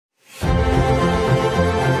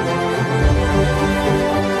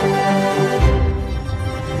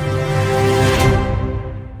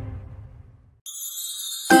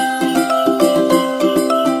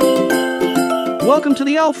Welcome to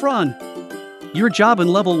the Elf Run! Your job in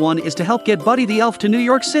Level 1 is to help get Buddy the Elf to New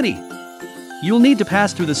York City. You'll need to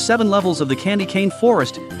pass through the 7 levels of the Candy Cane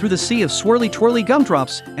Forest, through the sea of Swirly Twirly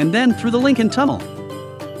Gumdrops, and then through the Lincoln Tunnel.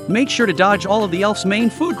 Make sure to dodge all of the elf's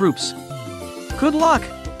main food groups. Good luck!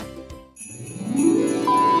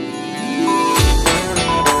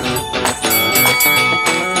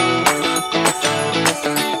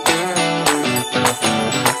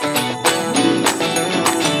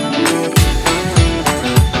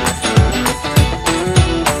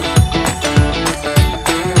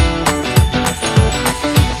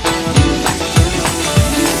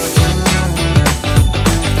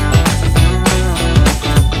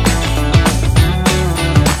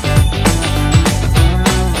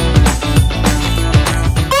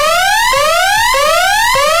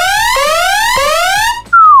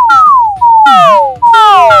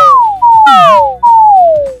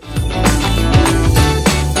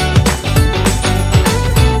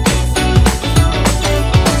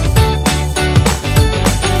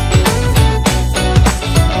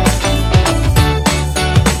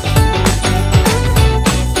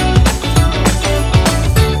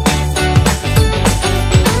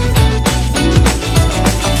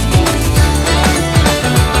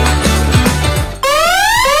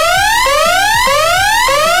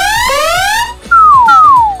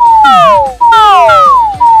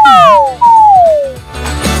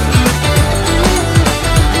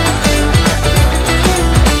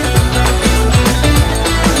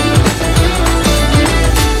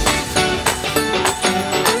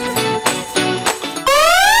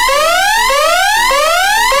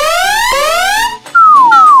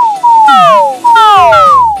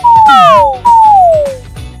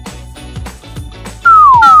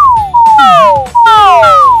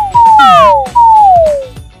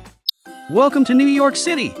 Welcome to New York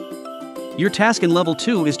City! Your task in Level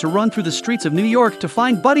 2 is to run through the streets of New York to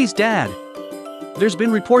find Buddy's dad. There's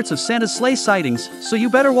been reports of Santa's sleigh sightings, so you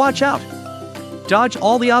better watch out. Dodge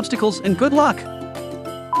all the obstacles and good luck!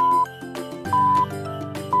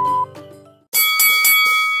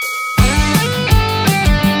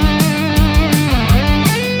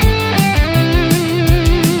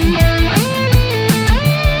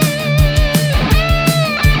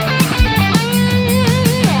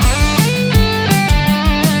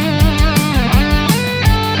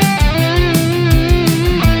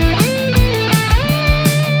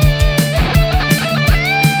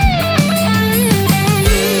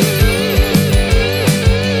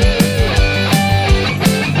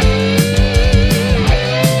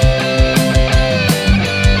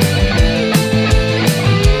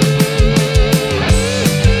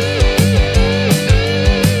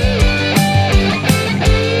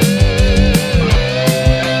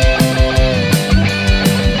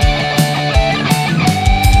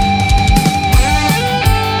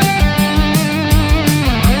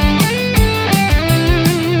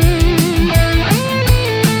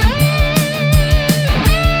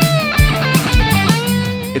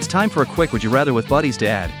 It's time for a quick Would You Rather with Buddy's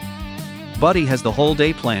dad. Buddy has the whole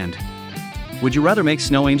day planned. Would you rather make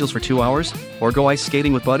snow angels for 2 hours, or go ice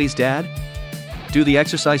skating with Buddy's dad? Do the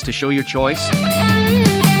exercise to show your choice.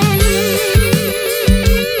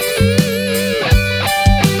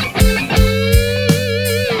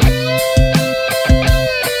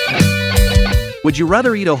 Would you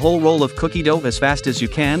rather eat a whole roll of cookie dough as fast as you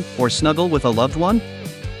can, or snuggle with a loved one?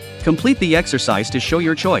 Complete the exercise to show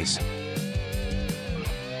your choice.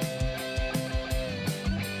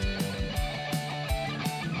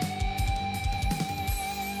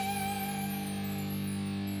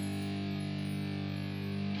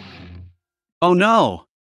 Oh no!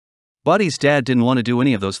 Buddy's dad didn't want to do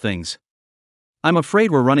any of those things. I'm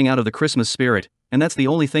afraid we're running out of the Christmas spirit, and that's the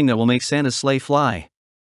only thing that will make Santa's sleigh fly.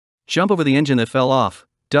 Jump over the engine that fell off,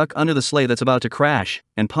 duck under the sleigh that's about to crash,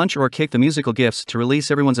 and punch or kick the musical gifts to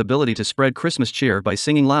release everyone's ability to spread Christmas cheer by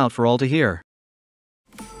singing loud for all to hear.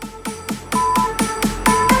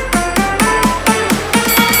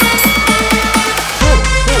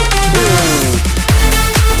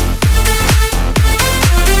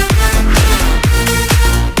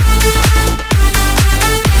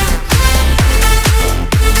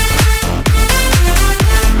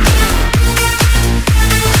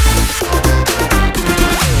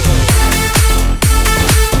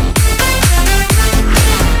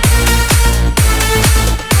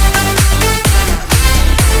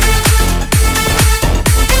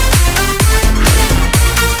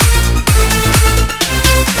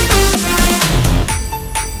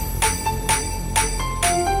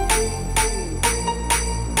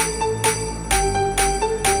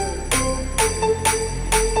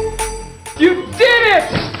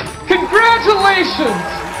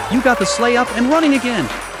 Congratulations! You got the sleigh up and running again.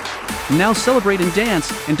 Now celebrate and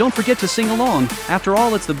dance, and don't forget to sing along. After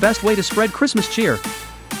all, it's the best way to spread Christmas cheer.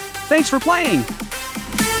 Thanks for playing!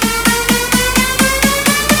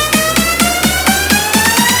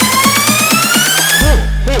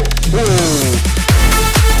 Woo!